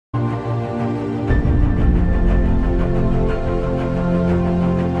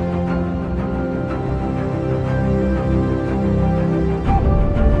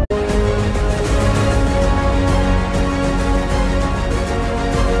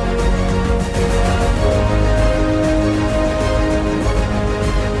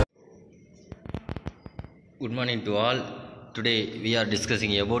morning to all. Today we are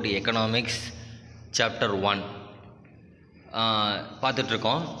discussing about economics chapter 1. பார்த்துட்டு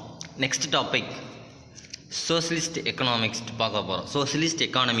இருக்கோம். Next topic socialist economics பார்க்க போகிறோம். Socialist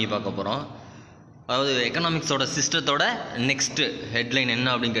economy பார்க்க போகிறோம். அதாவது எக்கனாமிக்ஸோட சிஸ்டத்தோட நெக்ஸ்ட் ஹெட்லைன் என்ன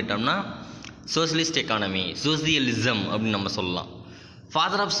அப்படின்னு கேட்டோம்னா சோஷலிஸ்ட் எக்கானமி, சோசியலிசம் அப்படின்னு நம்ம சொல்லலாம்.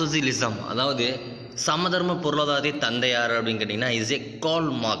 ஃபாதர் ஆஃப் சோசியலிசம், அதாவது சமதர்ம பொருளாதாரத்தை தந்தையார் அப்படின்னு கேட்டிங்கன்னா இஸ் ஏ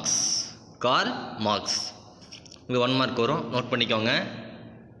கார்ல் மார்க்ஸ். இங்கே 1 மார்க் வரும், நோட் பண்ணிக்கோங்க.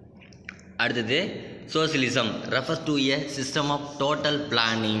 அடுத்தது socialism refer to a system of total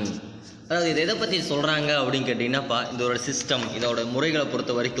planning. அதாவது இது எதை பற்றி சொல்கிறாங்க அப்படின்னு கேட்டிங்கன்னாப்பா, இதோட சிஸ்டம், இதோட முறைகளை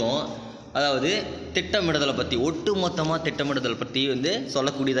பொறுத்த வரைக்கும் அதாவது திட்டமிடுதலை பற்றி, ஒட்டு மொத்தமாக திட்டமிடுதல் பற்றி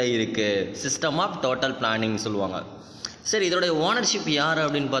சொல்லக்கூடியதாக இருக்குது. சிஸ்டம் ஆஃப் டோட்டல் பிளானிங் சொல்லுவாங்க. சரி, இதோடைய ஓனர்ஷிப் யார்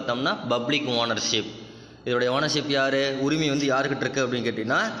அப்படின்னு பார்த்தோம்னா பப்ளிக் ஓனர்ஷிப். இதோடைய ஓனர்ஷிப் யார், உரிமை யாருக்கிட்ட இருக்குது அப்படின்னு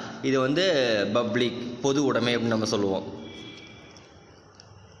கேட்டிங்கன்னா இது பப்ளிக், பொது உடைமை அப்படின்னு நம்ம சொல்லுவோம்.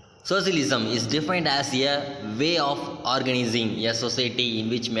 Socialism is defined as a way of organizing a society in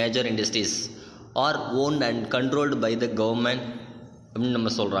which major industries are owned and controlled by the government அப்படின்னு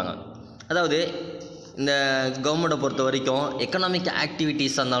நம்ம சொல்கிறாங்க. அதாவது இந்த கவர்மெண்ட்டை பொறுத்த வரைக்கும் எக்கனாமிக்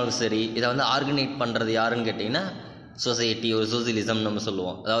ஆக்டிவிட்டீஸ் இருந்தாலும் சரி, இதை ஆர்கனைட் பண்ணுறது யாருன்னு கேட்டிங்கன்னா சொசைட்டி, ஒரு சோசியலிசம் நம்ம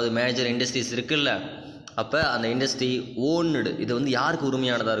சொல்லுவோம். அதாவது மேஜர் இண்டஸ்ட்ரீஸ் இருக்குல்ல, அப்போ அந்த இண்டஸ்ட்ரி ஓன்டு, இது யாருக்கு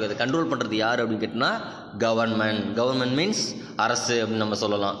உரிமையானதாக இருக்குது, கண்ட்ரோல் பண்ணுறது யார் அப்படின்னு கேட்டிங்கன்னா கவர்மெண்ட் மீன்ஸ் அரசு அப்படின்னு நம்ம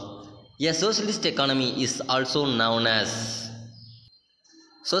சொல்லலாம். A socialist economy is also known as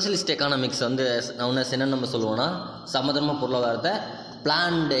socialist economics known as என்ன நம்ம சொல்லுவோம்னா சமதர்ம பொருளாதாரத்தை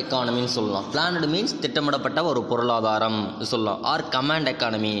பிளான்டு எக்கானமின்னு சொல்லலாம். பிளான்டு மீன்ஸ் திட்டமிடப்பட்ட ஒரு பொருளாதாரம் சொல்லலாம். R command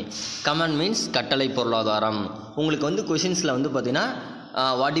economy, command means கட்டளை பொருளாதாரம். உங்களுக்கு கொஷின்ஸில் பார்த்தீங்கன்னா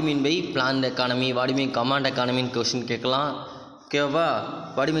what you mean by planned economy, what you mean command எக்கானமின்னு question கேட்கலாம். ஓகேவா?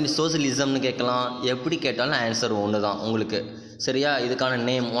 வாட் யூ மீன் சோசியலிசம்னு கேட்கலாம். எப்படி கேட்டாலும் ஆன்சர் ஒன்று தான் உங்களுக்கு. சரியா? இதுக்கான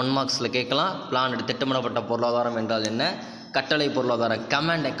நேம் 1 மார்க்ஸில் கேட்கலாம். பிளான்டு திட்டமிடப்பட்ட பொருளாதாரம் என்றால் என்ன, கட்டளை பொருளாதாரம்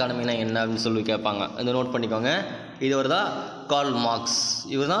கமாண்ட் எக்கானமினா என்ன அப்படின்னு சொல்லி கேட்பாங்க. இந்த நோட் பண்ணிக்கோங்க. இது தான் கார்ல் மார்க்ஸ்.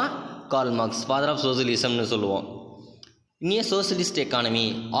 இவர் தான் கார்ல் மார்க்ஸ், ஃபாதர் ஆஃப் சோசியலிசம்னு சொல்லுவோம். இன் ஏ socialist economy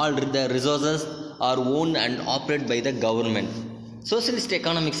all the resources our own and operate by the government. Socialist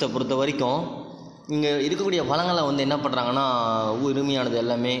எக்கானமிக்ஸை பொறுத்த வரைக்கும் இங்கே இருக்கக்கூடிய வளங்களை என்ன பண்ணுறாங்கன்னா உரிமையானது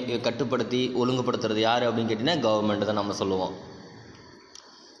எல்லாமே கட்டுப்படுத்தி ஒழுங்குபடுத்துறது யார் அப்படின்னு கேட்டிங்கன்னா கவர்மெண்ட் தான் நம்ம சொல்லுவோம்.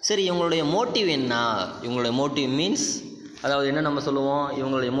 சரி, இவங்களுடைய மோட்டிவ் என்ன? இவங்களுடைய மோட்டிவ் மீன்ஸ், அதாவது என்ன நம்ம சொல்லுவோம்,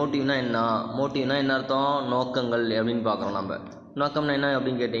 இவங்களுடைய மோட்டிவ்னா என்ன அர்த்தம், நோக்கங்கள் அப்படின்னு பார்க்குறோம். நம்ம நோக்கம்னா என்ன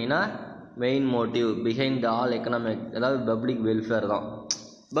அப்படின்னு கேட்டிங்கன்னா main motive behind all economic, அதாவது பப்ளிக் வெல்ஃபேர் தான்.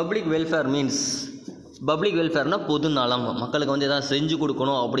 பப்ளிக் வெல்ஃபேர் மீன்ஸ், பப்ளிக் வெல்ஃபேர்னால் பொது நலம், மக்களுக்கு எதாவது செஞ்சு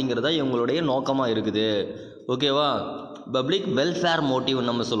கொடுக்கணும் அப்படிங்கிறத இவங்களுடைய நோக்கமாக இருக்குது. ஓகேவா? பப்ளிக் வெல்ஃபேர் மோட்டிவ்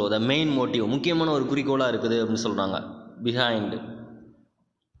நம்ம சொல்லுவோம். த மெயின் மோட்டிவ், முக்கியமான ஒரு குறிக்கோளாக இருக்குது அப்படின்னு சொல்கிறாங்க. Behind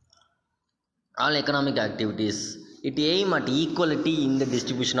all economic activities it aim at equality in the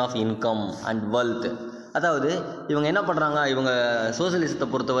distribution of income and wealth. அதாவது இவங்க என்ன பண்ணுறாங்க, இவங்க சோசியலிசத்தை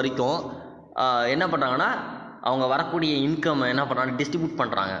பொறுத்த வரைக்கும் என்ன பண்ணுறாங்கன்னா அவங்க வரக்கூடிய இன்கம் என்ன பண்ணுறாங்க, டிஸ்ட்ரிபியூட்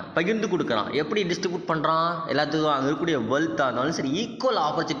பண்ணுறாங்க, பகிர்ந்து கொடுக்குறான். எப்படி டிஸ்ட்ரிபியூட் பண்ணுறான், எல்லாத்துக்கும் அங்கே இருக்கக்கூடிய வெல்த்தாக இருந்தாலும் சரி ஈக்குவல்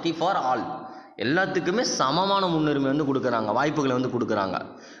ஆப்பர்ச்சுனிட்டி ஃபார் ஆல், எல்லாத்துக்குமே சமமான முன்னுரிமை கொடுக்குறாங்க, வாய்ப்புகளை கொடுக்குறாங்க.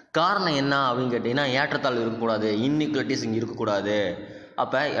 காரணம் என்ன அப்படின்னு கேட்டிங்கன்னா ஏற்றத்தாழ்வு இருக்கக்கூடாது, இன்இக்வலிட்டிஸ் இங்கே இருக்கக்கூடாது.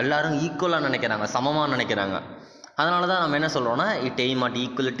 அப்போ எல்லோரும் ஈக்குவலாக நினைக்கிறாங்க, சமமாக நினைக்கிறாங்க. அதனால தான் நம்ம என்ன சொல்கிறோன்னா it aim at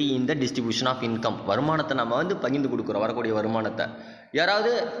equality in the distribution of income. வருமானத்தை நம்ம பகிர்ந்து கொடுக்குறோம். வரக்கூடிய வருமானத்தை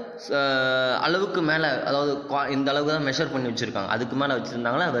யாராவது அளவுக்கு மேலே, அதாவது இந்த அளவுக்கு தான் மெஷர் பண்ணி வச்சுருக்காங்க, அதுக்கு மேலே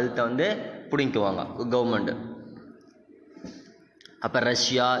வச்சுருந்தாங்கன்னா வெல்த்தை பிடிக்குவாங்க கவர்மெண்ட்டு. அப்போ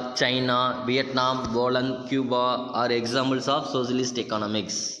Russia, China, Vietnam, Poland, Cuba R examples of socialist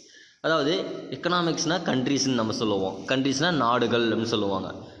economics. அதாவது எக்கனாமிக்ஸ்னால் கண்ட்ரீஸ்ன்னு நம்ம சொல்லுவோம். கண்ட்ரீஸ்னால் நாடுகள் அப்படின்னு சொல்லுவாங்க.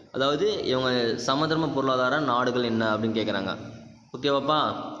 அதாவது இவங்க சமதர்ம பொருளாதார நாடுகள் என்ன அப்படின்னு கேட்குறாங்க. ஓகேவாப்பா?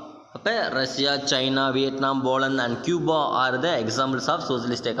 அப்போ Russia, China, Vietnam, Poland and Cuba R the examples of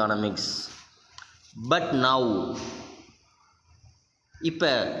socialist economics. But now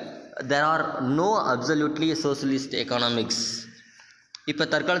இப்போ there are no absolutely socialist economics. இப்போ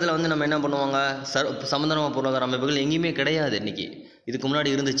தற்காலத்தில் நம்ம என்ன பண்ணுவாங்க, சமதர்ம பொருளாதார அமைப்புகள் எங்கேயுமே கிடையாது இன்றைக்கி. இதுக்கு முன்னாடி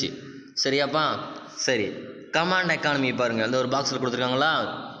இருந்துச்சு. சரியாப்பா? சரி, கமாண்ட் எக்கானமி பாருங்கள், அந்த ஒரு பாக்ஸில் கொடுத்துருக்காங்களா.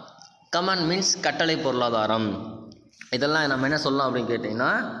 கமாண்ட் மீன்ஸ் கட்டளை பொருளாதாரம். இதெல்லாம் நம்ம என்ன சொல்லலாம் அப்படின்னு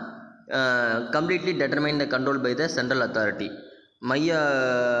கேட்டிங்கன்னா completely determine the control by the central authority. மைய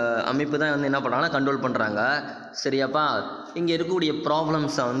அமைப்பு தான் என்ன பண்ணுறாங்கன்னா கண்ட்ரோல் பண்ணுறாங்க. சரியாப்பா? இங்கே இருக்கக்கூடிய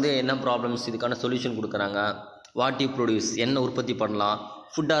ப்ராப்ளம்ஸை என்ன ப்ராப்ளம்ஸ், இதுக்கான சொல்யூஷன் கொடுக்குறாங்க. வாட் யூ ப்ரொடியூஸ், என்ன உற்பத்தி பண்ணலாம்,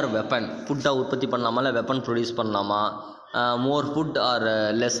 ஃபுட் ஆர் வெப்பன், ஃபுட்டாக உற்பத்தி பண்ணலாமா இல்லை வெப்பன் ப்ரொடியூஸ் பண்ணலாமா, மோர் ஃபுட் ஆர்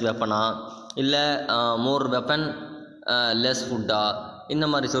லெஸ் வெப்பனா, இல்லை மோர் வெப்பன் லெஸ் ஃபுட்டா, இந்த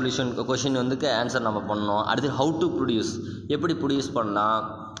மாதிரி கொஷின் வந்துக்கு ஆன்சர் நம்ம பண்ணணும். அடுத்து ஹவு டு ப்ரொடியூஸ், எப்படி ப்ரொடியூஸ் பண்ணலாம்,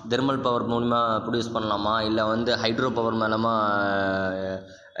 தெர்மல் பவர் மூலிமா ப்ரொடியூஸ் பண்ணலாமா, இல்லை வந்து ஹைட்ரோ பவர் மூலமா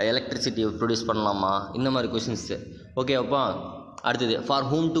எலக்ட்ரிசிட்டி ப்ரொடியூஸ் பண்ணலாமா, இந்த மாதிரி கொஷின்ஸு. ஓகேவாப்பா. அடுத்தது for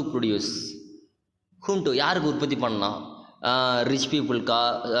whom to produce, whom to யாருக்கு உற்பத்தி பண்ணலாம், ரிச் பீப்புளுக்கா,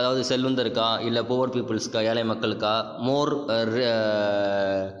 அதாவது செல்வந்தருக்கா, இல்லை புவர் பீப்புள்ஸ்க்கா, ஏழை மக்களுக்கா, மோர்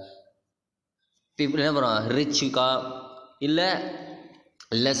பீப்புள் என்ன பண்ணுறோம் ரிச்சுக்கா, இல்லை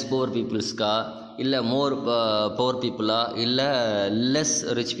லெஸ் புவர் பீப்புள்ஸ்க்கா, இல்லை மோர் புவர் பீப்புளா, இல்லை லெஸ்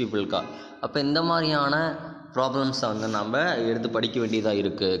ரிச் பீப்புளுக்கா. அப்போ இந்த மாதிரியான ப்ராப்ளம்ஸை வந்து நம்ம எடுத்து படிக்க வேண்டியதாக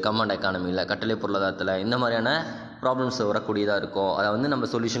இருக்குது. கமாண்ட் எக்கானமியில் கட்டளை பொருளாதாரத்தில் இந்த மாதிரியான ப்ராப்ளம்ஸ் வரக்கூடியதாக இருக்கும். அதை வந்து நம்ம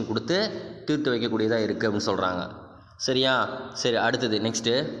சொல்யூஷன் கொடுத்து தீர்த்து வைக்கக்கூடியதாக இருக்குது அப்படின்னு சொல்கிறாங்க. சரியா? சரி, அடுத்தது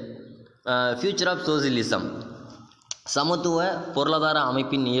நெக்ஸ்ட்டு ஃப்யூச்சர் ஆஃப் சோசியலிசம், சமத்துவ பொருளாதார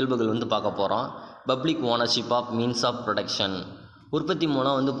அமைப்பின் இயல்புகள் வந்து பார்க்க போகிறோம். Public ownership of means of production, உற்பத்தி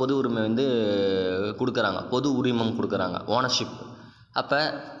மூலம் வந்து பொது உரிமை வந்து கொடுக்குறாங்க, பொது உரிமம் கொடுக்குறாங்க, ஓனர்ஷிப். அப்போ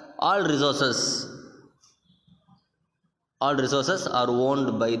all resources are owned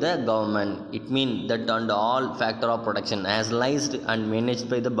by the government. It means that and all factor of production as licensed and managed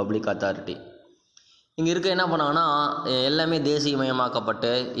by the public authority. இங்கே இருக்க என்ன பண்ணாங்கன்னா எல்லாமே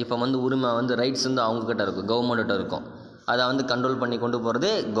தேசியமயமாக்கப்பட்டு இப்போ வந்து உரிமை வந்து ரைட்ஸ் வந்து அவங்கக்கிட்ட இருக்கும், கவர்மெண்ட்டிட்ட இருக்கும். அதை வந்து கண்ட்ரோல் பண்ணி கொண்டு போகிறது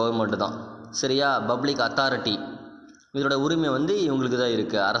கவர்மெண்ட்டு தான். சரியா? பப்ளிக் அத்தாரிட்டி, இதோட உரிமை வந்து இவங்களுக்கு தான்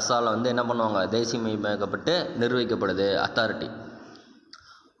இருக்குது. அரசால் வந்து என்ன பண்ணுவாங்க, தேசியமயமாக்கப்பட்டு நிர்வகிக்கப்படுது அத்தாரிட்டி.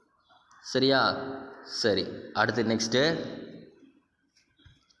 சரியா? சரி, அடுத்து நெக்ஸ்ட்டு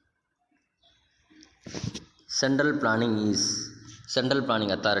சென்ட்ரல்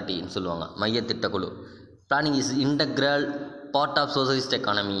பிளானிங் அத்தாரிட்டின்னு சொல்லுவாங்க, மைய திட்டக்குழு. Planning is integral part of socialist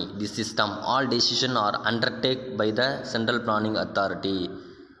economy. The system all decision R undertake by the central planning authority.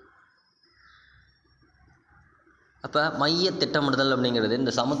 அப்போ மைய திட்டமிடுதல் அப்படிங்கிறது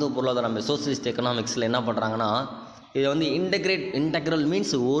இந்த சமத்துவ பொருளாதாரம் சோசியலிஸ்ட் எக்கனாமிக்ஸில் என்ன பண்ணுறாங்கன்னா, இதை வந்து இன்டெக்ரல்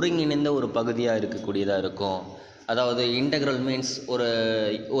மீன்ஸ் ஒருங்கிணைந்த ஒரு பகுதியாக இருக்கக்கூடியதாக இருக்கும். அதாவது இன்டெக்ரல் மீன்ஸ் ஒரு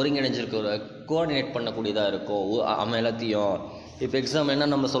ஒருங்கிணைஞ்சிருக்க, ஒரு கோஆர்டினேட் பண்ணக்கூடியதாக இருக்கும் எல்லாத்தையும். இப்போ எக்ஸாம் என்ன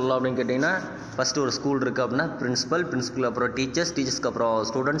நம்ம சொல்லலாம் அப்படின்னு கேட்டிங்கன்னா, ஃபஸ்ட்டு ஒரு ஸ்கூல் இருக்குது அப்படின்னா பிரின்சிபல் அப்புறம் டீச்சர்ஸ்க்கு அப்புறம்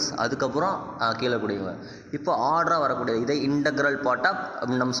ஸ்டூடெண்ட்ஸ், அதுக்கப்புறம் கீழே கூடியவங்க. இப்போ ஆர்டராக வரக்கூடிய இதை இன்டெக்ரல் பார்ட் ஆஃப்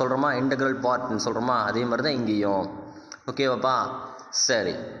அப்படின்னு நம்ம சொல்கிறோமா, இன்டெக்ரல் பார்ட்னு சொல்கிறோமா, அதே மாதிரி தான் இங்கேயும். ஓகேவாப்பா?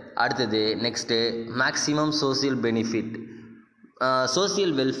 சரி, அடுத்தது next maximum social benefit,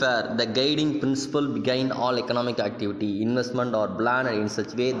 social welfare, the guiding principal behind all economic activity, investment R plan in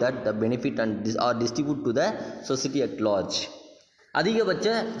such way that the benefit and R distribute to the society at large. அதிகபட்ச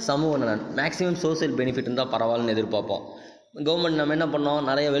சமூக நலன், மேக்ஸிமம் சோசியல் பெனிஃபிட் தான் பரவாயில்லன்னு எதிர்பார்ப்போம். Government நம்ம என்ன பண்ணோம்,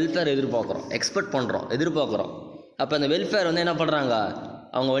 நிறைய வெல்ஃபேர் எதிர்பார்க்குறோம், எதிர்பார்க்குறோம். அப்போ அந்த வெல்ஃபேர் வந்து என்ன பண்ணுறாங்க,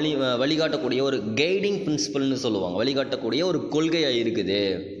 அவங்க வழிகாட்டக்கூடிய ஒரு கைடிங் பிரின்சிபல்னு சொல்லுவாங்க, வழிகாட்டக்கூடிய ஒரு கொள்கையாக இருக்குது.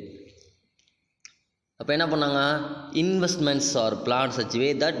 அப்போ என்ன பண்ணாங்க, investments R plan such way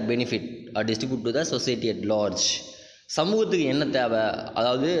that benefit R distribute to the society at large. சமூகத்துக்கு என்ன தேவை,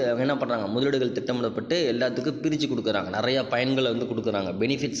 அதாவது அவங்க என்ன பண்ணுறாங்க, முதலீடுகள் திட்டமிடப்பட்டு எல்லாத்துக்கும் பிரித்து கொடுக்குறாங்க, நிறையா பயன்களை வந்து கொடுக்குறாங்க,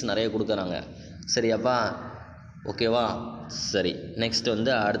 பெனிஃபிட்ஸ் நிறைய கொடுக்குறாங்க. சரியாப்பா? ஓகேவா? சரி, நெக்ஸ்ட்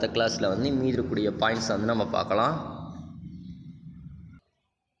வந்து அடுத்த கிளாஸில் வந்து மீதி இருக்கக்கூடிய பாயிண்ட்ஸ் வந்து நம்ம பார்க்கலாம்.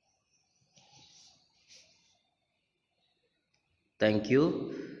 தேங்க்யூ.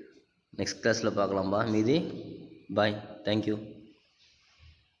 நெக்ஸ்ட் கிளாஸில் பார்க்கலாம்பா மீதி. பாய். தேங்க்யூ.